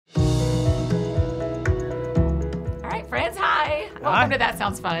Welcome to That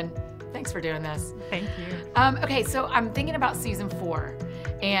Sounds Fun. Thanks for doing this. Thank you. Okay, so I'm thinking about season 4,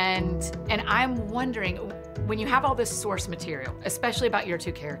 and I'm wondering, when you have all this source material, especially about your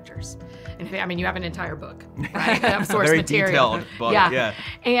two characters, and I mean, you have an entire book, right, of source Very material. detailed book, yeah.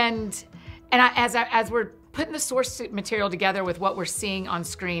 And as we're putting the source material together with what we're seeing on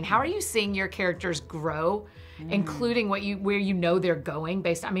screen, how are you seeing your characters grow, including where you know they're going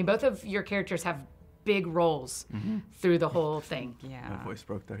based on, I mean, both of your characters have big roles through the whole thing. Yeah. My voice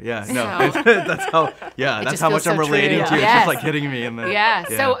broke there. Yeah, no, So- that's how much feels I'm so relating true. to you. It's Yes. just like hitting me in the. Yeah.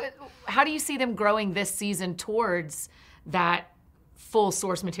 So how do you see them growing this season towards that full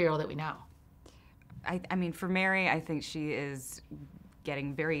source material that we know? I mean, for Mary, I think she is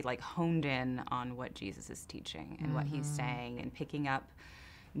getting very like honed in on what Jesus is teaching and what he's saying, and picking up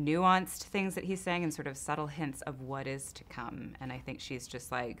nuanced things that he's saying and sort of subtle hints of what is to come. And I think she's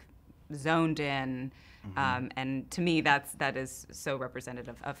just like zoned in, and to me that is so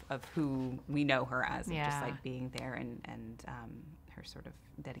representative of who we know her as, of just like being there and her sort of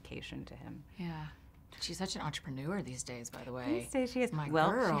dedication to him. Yeah. She's such an entrepreneur these days, by the way. These days she is. My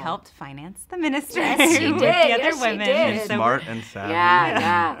Well, girl. she helped finance the ministry Yes, she with did. the other Yes, she women. did. She's So smart and savvy.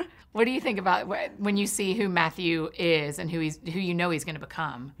 Yeah. What do you think about when you see who Matthew is and who you know he's going to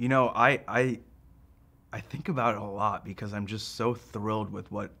become? You know, I think about it a lot because I'm just so thrilled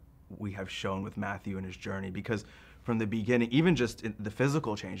with what we have shown with Matthew and his journey, because from the beginning, even just in the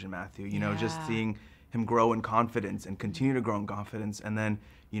physical change in Matthew, you know, just seeing him grow in confidence and continue to grow in confidence, and then,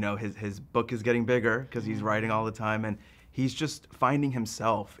 you know, his book is getting bigger because he's writing all the time, and he's just finding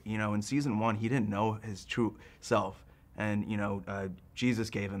himself. You know, in season 1, he didn't know his true self, and, you know, Jesus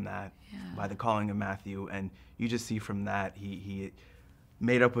gave him that by the calling of Matthew, and you just see from that he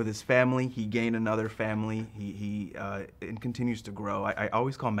made up with his family. He gained another family. He and continues to grow. I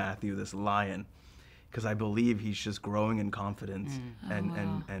always call Matthew this lion, because I believe he's just growing in confidence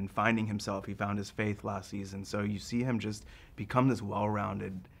and finding himself. He found his faith last season. So you see him just become this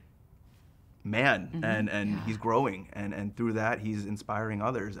well-rounded man, and he's growing, and through that he's inspiring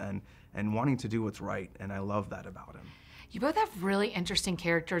others and wanting to do what's right. And I love that about him. You both have really interesting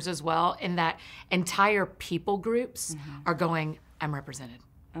characters as well, in that entire people groups are going, I'm represented.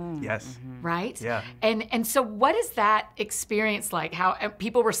 Yes. Right? Yeah. And so what is that experience like? How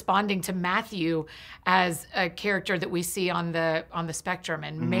people responding to Matthew as a character that we see on the spectrum,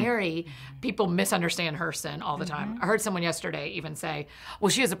 and Mary, people misunderstand her sin all the time. I heard someone yesterday even say, well,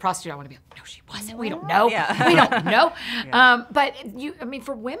 she was a prostitute. I want to be like, no, she wasn't. We don't know. Yeah. We don't know. But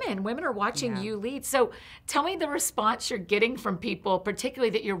for women are watching you lead. So tell me the response you're getting from people, particularly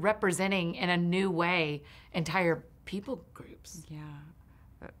that you're representing in a new way entire people groups. Yeah.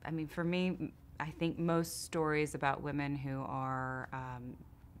 I mean, for me, I think most stories about women who are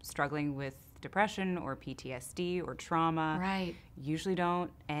struggling with depression or PTSD or trauma usually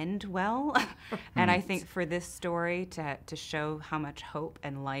don't end well. And I think for this story to show how much hope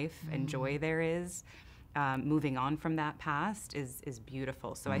and life and joy there is, moving on from that past is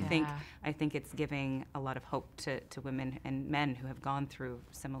beautiful. So I think it's giving a lot of hope to women and men who have gone through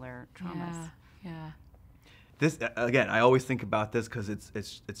similar traumas. Yeah. This again, I always think about this because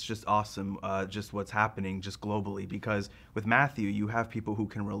it's just awesome, just what's happening just globally. Because with Matthew, you have people who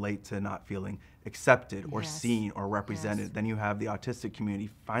can relate to not feeling accepted or seen or represented. Then you have the autistic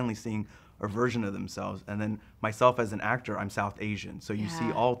community finally seeing a version of themselves. And then myself as an actor, I'm South Asian, so you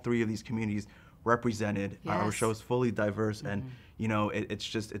see all 3 of these communities represented. Our show's fully diverse, and you know,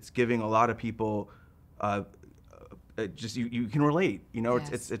 it's giving a lot of people. You can relate. You know,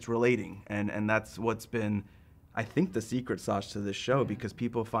 it's relating, and that's what's been, I think, the secret sauce to this show, because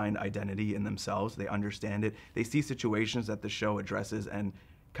people find identity in themselves. They understand it. They see situations that the show addresses and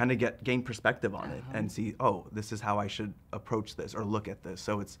kind of gain perspective on it and see, oh, this is how I should approach this or look at this.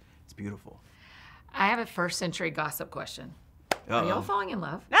 So it's beautiful. I have a first century gossip question. Are Uh-oh. y'all falling in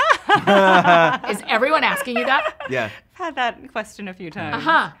love? Is everyone asking you that? Yeah. I've had that question a few times.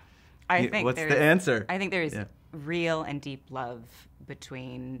 I think What's there's- the answer? I think there's real and deep love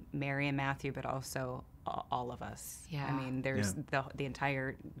between Mary and Matthew, but also all of us. Yeah. I mean, there's the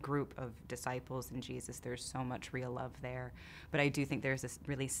entire group of disciples in Jesus. There's so much real love there. But I do think there's this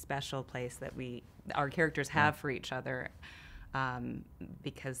really special place that our characters have for each other,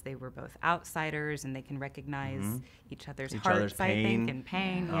 because they were both outsiders and they can recognize each other's hearts, I think, and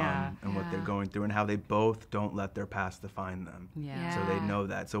pain. And what they're going through, and how they both don't let their past define them. Yeah. So they know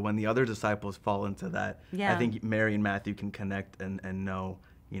that. So when the other disciples fall into that, I think Mary and Matthew can connect and know,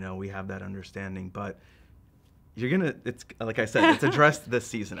 you know, we have that understanding. But you're gonna. It's like I said, it's addressed this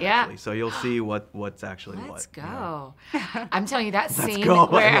season actually. So you'll see what's actually Let's what. go. I'm telling you that scene go.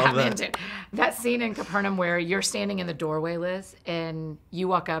 where I love I'm that. into that scene in Capernaum where you're standing in the doorway, Liz, and you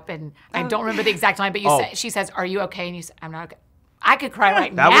walk up and I don't remember the exact line, but she says, "Are you okay?" And you say, "I'm not okay." I could cry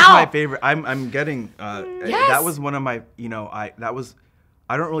right now. That was my favorite. I'm getting. Yes. That was one of my.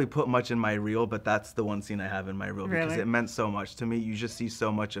 I don't really put much in my reel, but that's the one scene I have in my reel because it meant so much to me. You just see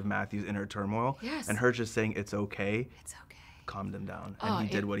so much of Matthew's inner turmoil, and her just saying, "It's okay." It's okay. Calmed him down, and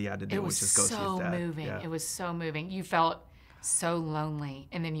he did what he had to do, which is go see his dad. Moving. Yeah. It was so moving. You felt so lonely,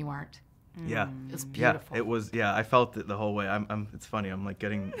 and then you weren't. Yeah, it was beautiful. Yeah, it was. Yeah, I felt it the whole way. It's funny. I'm like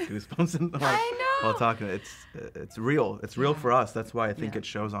getting goosebumps while talking. It's real. It's real for us. That's why I think it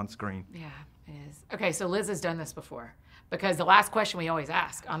shows on screen. Yeah, it is. Okay, so Liz has done this before because the last question we always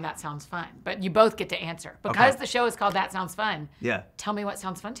ask on That Sounds Fun, but you both get to answer because the show is called That Sounds Fun. Yeah. Tell me what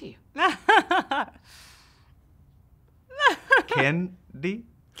sounds fun to you. Candy.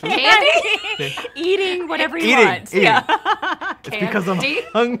 Eating whatever you want. Eating. Yeah. It's because I'm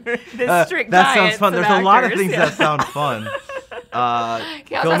hungry. The strict that sounds diets fun. of There's a lot of actors, things that sound fun. I was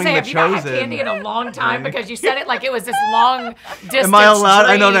gonna Filming say, The have you not had Chosen. candy in a long time? Because you said it like it was this long distance. Am I allowed?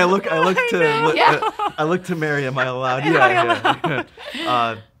 I know. And dream. I look to Mary. Am I allowed?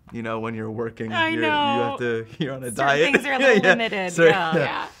 Yeah. You know, when you're working, you're on a diet. Things are a little limited. So,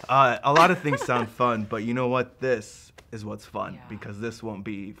 Yeah. A lot of things sound fun, but you know what? This is what's fun because this won't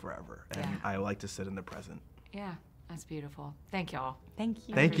be forever, and I like to sit in the present. Yeah, that's beautiful. Thank y'all. Thank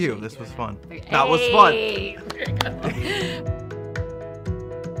you. Thank you. This was fun. Hey. That was fun.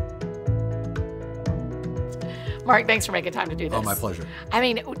 Mark, thanks for making time to do this. Oh, my pleasure. I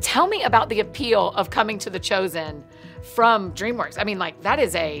mean, tell me about the appeal of coming to The Chosen from DreamWorks. I mean, like, that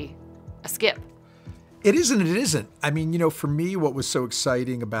is a skip. It is and it isn't. I mean, you know, for me, what was so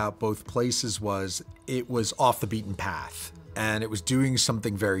exciting about both places was it was off the beaten path. And it was doing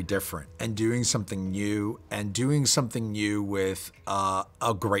something very different and doing something new with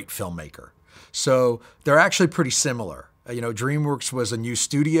a great filmmaker. So they're actually pretty similar. You know, DreamWorks was a new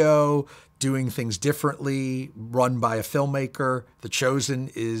studio doing things differently, run by a filmmaker. The Chosen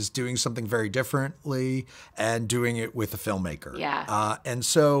is doing something very differently and doing it with a filmmaker. Yeah. And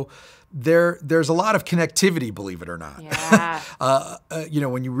so there's a lot of connectivity, believe it or not. Yeah. You know,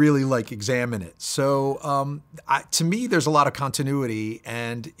 when you really like examine it. So to me, there's a lot of continuity,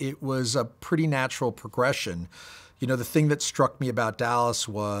 and it was a pretty natural progression. You know, the thing that struck me about Dallas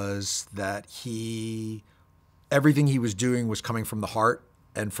was that everything he was doing was coming from the heart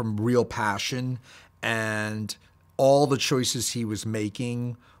and from real passion, and all the choices he was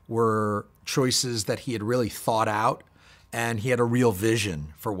making were choices that he had really thought out, and he had a real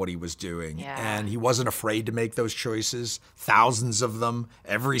vision for what he was doing. Yeah. And he wasn't afraid to make those choices, thousands of them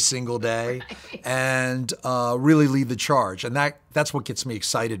every single day, and really lead the charge. And that's what gets me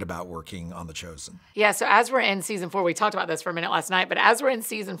excited about working on The Chosen. Yeah, so as we're in season 4, we talked about this for a minute last night, but as we're in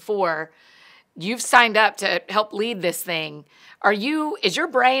season 4, you've signed up to help lead this thing. Is your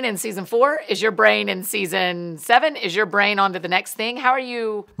brain in season 4? Is your brain in season 7? Is your brain on to the next thing? How are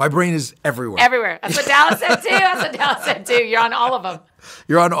you? My brain is everywhere. Everywhere. That's what Dallas said too. You're on all of them.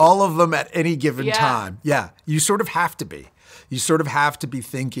 You're on all of them at any given time. Yeah, you sort of have to be. You sort of have to be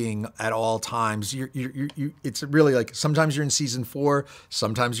thinking at all times. It's really like sometimes you're in season 4,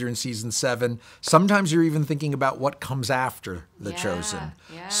 sometimes you're in season 7, sometimes you're even thinking about what comes after The Chosen.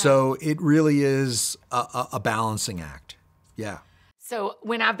 Yeah. So it really is a balancing act. Yeah. So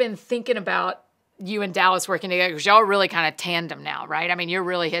when I've been thinking about you and Dallas working together, because y'all are really kind of tandem now, right? I mean, you're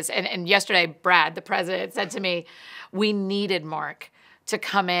really his. And yesterday, Brad, the president, said to me, we needed Mark to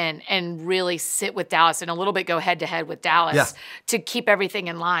come in and really sit with Dallas and a little bit go head to head with Dallas to keep everything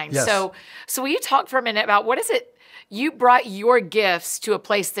in line. Yes. So will you talk for a minute about what is it? You brought your gifts to a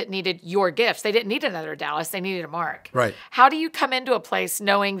place that needed your gifts. They didn't need another Dallas. They needed a Mark. Right. How do you come into a place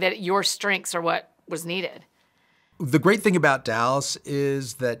knowing that your strengths are what was needed? The great thing about Dallas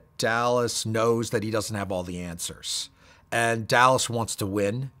is that Dallas knows that he doesn't have all the answers. And Dallas wants to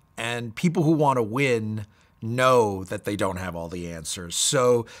win. And people who want to win know that they don't have all the answers.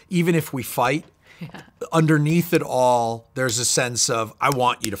 So even if we fight, underneath it all, there's a sense of, I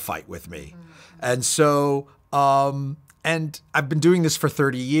want you to fight with me. And so, and I've been doing this for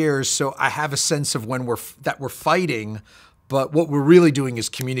 30 years, so I have a sense of when we're fighting, but what we're really doing is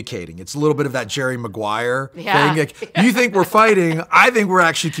communicating. It's a little bit of that Jerry Maguire thing. Like, you think we're fighting, I think we're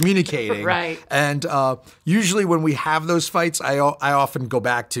actually communicating. Right. And usually when we have those fights, I often go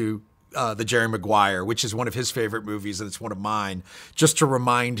back to, the Jerry Maguire, which is one of his favorite movies, and it's one of mine, just to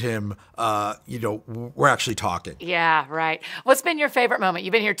remind him, we're actually talking. Yeah, right. What's been your favorite moment?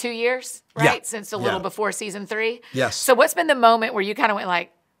 You've been here 2 years, right? Since a little before season 3? Yes. So what's been the moment where you kind of went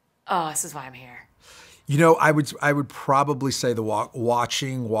like, oh, this is why I'm here? I would probably say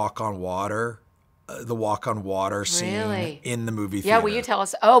watching Walk on Water. The Walk on Water scene in the movie theater. Yeah, will you tell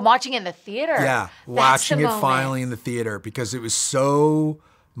us? Oh, watching in the theater. Yeah, watching it finally in the theater because it was so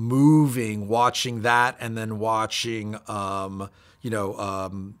moving watching that and then watching, her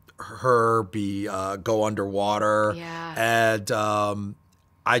go underwater. Yeah. And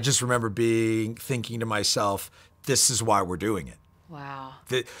I just remember thinking to myself, this is why we're doing it. Wow.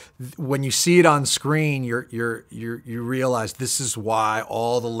 When you see it on screen, you realize this is why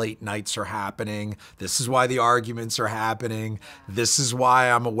all the late nights are happening. This is why the arguments are happening. This is why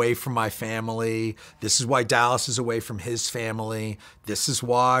I'm away from my family. This is why Dallas is away from his family. This is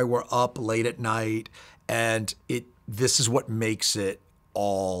why we're up late at night. And this is what makes it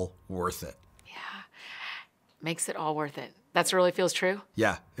all worth it. Yeah. Makes it all worth it. That really feels true?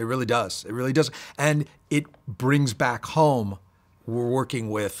 Yeah, it really does. It really does. And it brings back home we're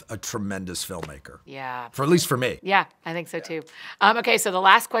working with a tremendous filmmaker. Yeah. At least for me. Yeah, I think so too. Okay, so the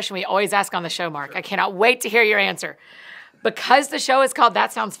last question we always ask on the show, Mark. I cannot wait to hear your answer. Because the show is called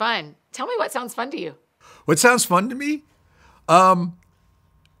That Sounds Fun, tell me what sounds fun to you. What sounds fun to me?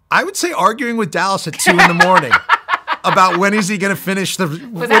 I would say arguing with Dallas at 2 a.m. about when is he going to finish the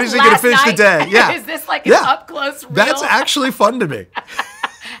day. Yeah. Is this like an up close real? That's actually fun to me.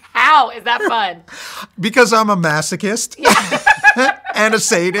 How is that fun? Because I'm a masochist and a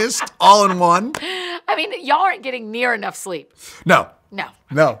sadist all in one. I mean, y'all aren't getting near enough sleep. No.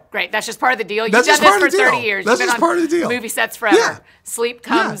 No. Great. That's just part of the deal. You've That's done just part this of for the 30 deal. years. That's You've just been part of the deal. Movie sets forever. Yeah. Sleep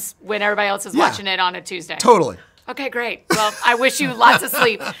comes when everybody else is watching it on a Tuesday. Totally. Okay, great. Well, I wish you lots of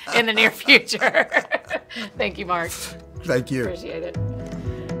sleep in the near future. Thank you, Mark. Thank you. Appreciate it.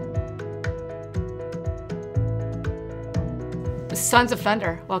 Sons of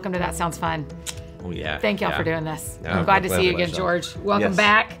Thunder. Welcome to That Sounds Fun. Oh, yeah. Thank y'all for doing this. Yeah, I'm glad to see you again, George. Welcome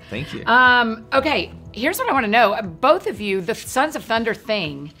back. Thank you. Okay, here's what I want to know. Both of you, the Sons of Thunder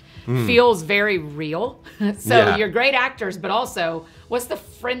thing feels very real. So you're great actors, but also, what's the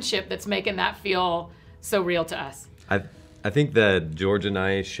friendship that's making that feel so real to us? I think that George and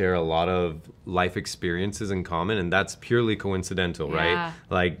I share a lot of life experiences in common, and that's purely coincidental, right?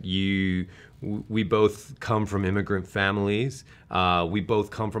 Like we both come from immigrant families. We both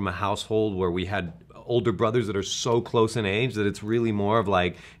come from a household where we had older brothers that are so close in age that it's really more of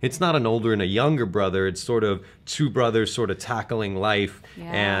like, it's not an older and a younger brother. It's sort of two brothers sort of tackling life.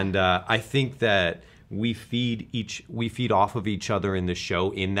 And I think that we feed off of each other in the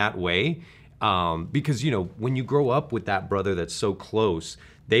show in that way. Because, when you grow up with that brother that's so close,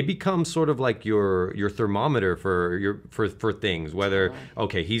 they become sort of like your thermometer for things, whether,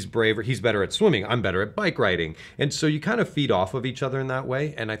 okay, he's braver, he's better at swimming, I'm better at bike riding. And so you kind of feed off of each other in that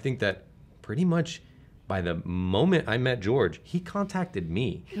way. And I think that pretty much by the moment I met George, he contacted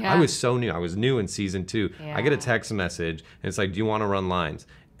me. I was so new. I was new in season 2. I get a text message and it's like, do you want to run lines?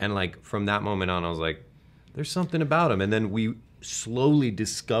 And like from that moment on, I was like, there's something about him. And then we slowly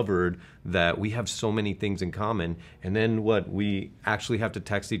discovered that we have so many things in common, and then we actually have to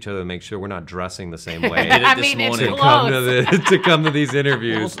text each other to make sure we're not dressing the same way. I mean, it's to come to these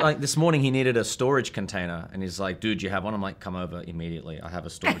interviews. Well, like this morning, he needed a storage container, and he's like, "Dude, you have one?" I'm like, "Come over immediately. I have a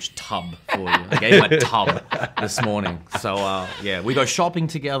storage tub for you." I gave him a tub this morning. So we go shopping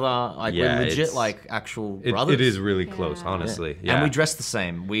together. Like we're legit, like actual brothers. It is really close, honestly. Yeah. And we dress the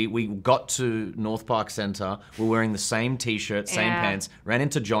same. We got to North Park Center. We're wearing the same T-shirt, same pants. Ran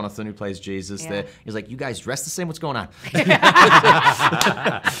into Jonathan, who plays Jesus there. He's like, "You guys dress the same? What's going on?"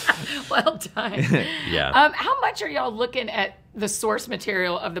 Well done. How much are y'all looking at the source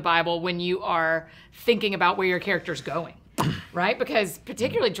material of the Bible when you are thinking about where your character's going, right? Because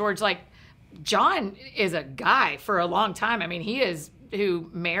particularly George, like John is a guy for a long time. I mean, he is who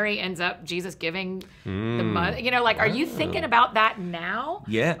Mary ends up Jesus giving the mother. Are you thinking about that now?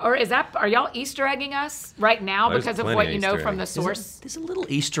 Yeah. Or are y'all Easter egging us right now because of what you know from the source? There's a little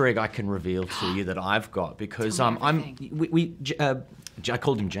Easter egg I can reveal to you that I've got because I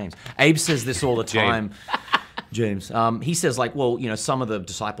called him James. Abe says this all the time. James. He says some of the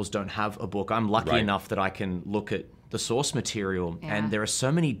disciples don't have a book. I'm lucky enough that I can look at the source material, and there are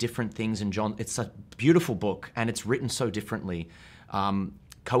so many different things in John. It's a beautiful book, and it's written so differently.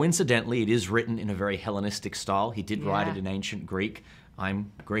 Coincidentally, it is written in a very Hellenistic style. He did write it in ancient Greek.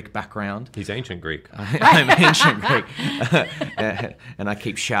 I'm Greek background. He's ancient Greek. I'm ancient Greek. And I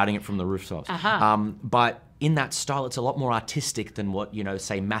keep shouting it from the rooftops. Uh-huh. But in that style, it's a lot more artistic than what, you know,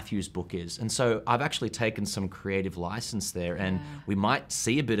 say Matthew's book is. And so I've actually taken some creative license there, and we might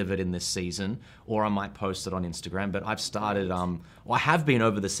see a bit of it in this season, or I might post it on Instagram. But I've started, well, I have been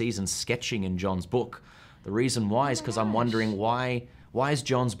over the season sketching in John's book. The reason why is because I'm wondering why is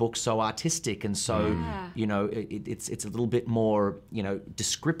John's book so artistic and so, you know, it's a little bit more, you know,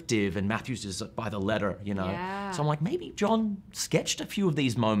 descriptive, and Matthew's is by the letter, you know. So I'm like, maybe John sketched a few of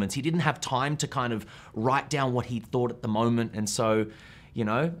these moments. He didn't have time to kind of write down what he thought at the moment, and so, you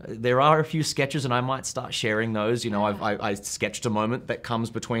know, there are a few sketches, and I might start sharing those. You know, I sketched a moment that comes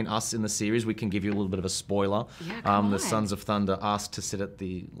between us in the series. We can give you a little bit of a spoiler. The Sons of Thunder asked to sit at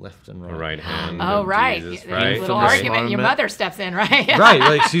the left and right hand. Oh, right. Jesus, right? Little argument. Your mother steps in, right? Right.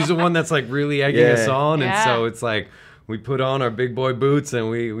 Like, she's the one that's like really egging us on, and so it's like we put on our big boy boots and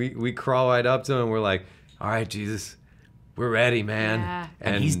we crawl right up to him. And we're like, all right, Jesus, we're ready, man.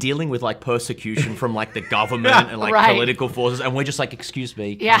 And he's dealing with like persecution from like the government and like political forces, and we're just like, excuse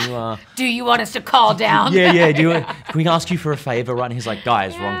me, can you, do you want us to call down? can we ask you for a favor, right? And he's like,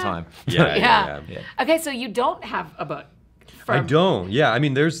 guys, wrong time. Okay, so you don't have a book. I don't. I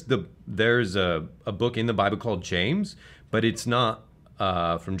mean, there's a book in the Bible called James, but it's not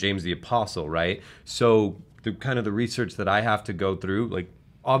from James the Apostle, right? So the kind of the research that I have to go through, like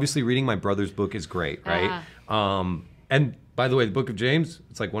obviously reading my brother's book is great, right? And by the way, the book of James,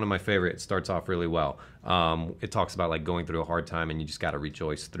 it's like one of my favorite. It starts off really well. It talks about like going through a hard time and you just got to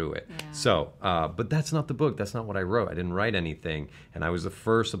rejoice through it. So, but that's not the book. That's not what I wrote. I didn't write anything. And I was the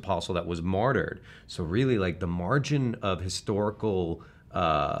first apostle that was martyred. So really like the margin of historical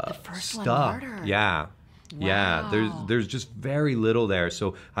the first stuff. One martyred. There's just very little there.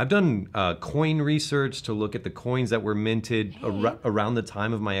 So I've done coin research to look at the coins that were minted around the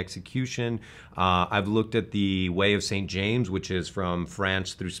time of my execution. I've looked at the Way of St. James, which is from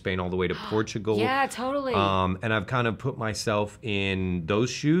France through Spain all the way to Portugal. Yeah, totally. And I've kind of put myself in those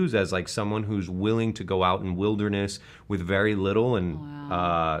shoes as like someone who's willing to go out in wilderness with very little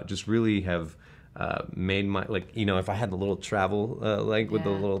and just really have made my, like, you know, if I had the little travel like with the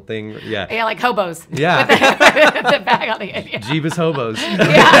little thing, like hobos, with the bag on the end, Jeebus hobos.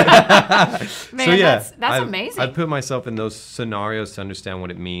 Man, so that's amazing. I've put myself in those scenarios to understand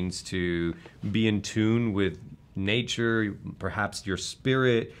what it means to be in tune with nature, perhaps your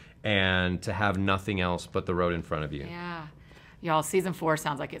spirit, and to have nothing else but the road in front of you. Y'all, season 4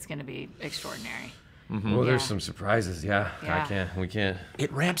 sounds like it's going to be extraordinary. Well, there's some surprises. We can't.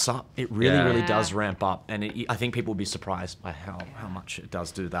 It ramps up. It really does ramp up, and I think people will be surprised by how much it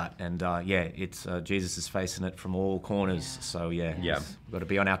does do that. And it's Jesus is facing it from all corners. So we've got to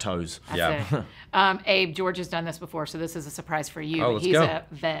be on our toes. That's it. Abe, George has done this before, so this is a surprise for you. Oh, let's He's go. a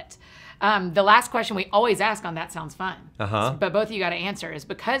vet. The last question we always ask on That Sounds Fun, but both of you got to answer, is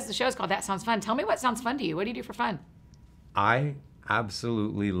because the show's called That Sounds Fun. Tell me what sounds fun to you. What do you do for fun? I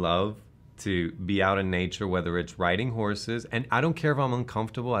absolutely love to be out in nature, whether it's riding horses, and I don't care if I'm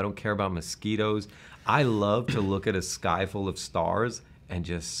uncomfortable. I don't care about mosquitoes. I love to look at a sky full of stars and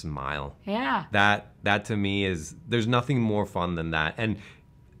just smile. That to me is, there's nothing more fun than that, and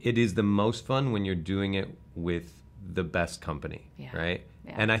it is the most fun when you're doing it with the best company, right?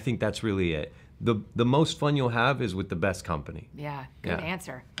 And I think that's really it. The most fun you'll have is with the best company. Good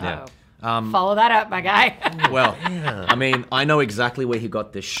answer. Follow that up, my guy. Well, I mean, I know exactly where he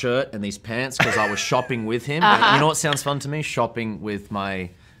got this shirt and these pants because I was shopping with him. And you know what sounds fun to me? Shopping with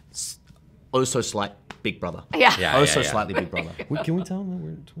my oh-so-slight big brother. Slightly big brother. Can we tell them that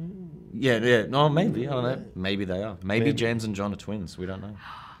we're twins? No, maybe. I don't know. Maybe they are. Maybe James and John are twins. We don't know.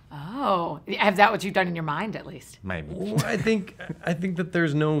 Oh, is that what you've done in your mind, at least? Maybe. Well, I think that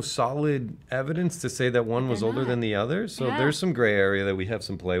there's no solid evidence to say that one was older than the other, so there's some gray area that we have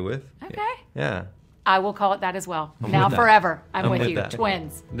some play with. Okay. Yeah. I will call it that as well. Now forever, I'm with you. that.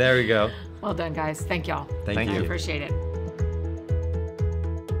 Twins. There we go. Well done, guys. Thank y'all. Thank you. I appreciate it.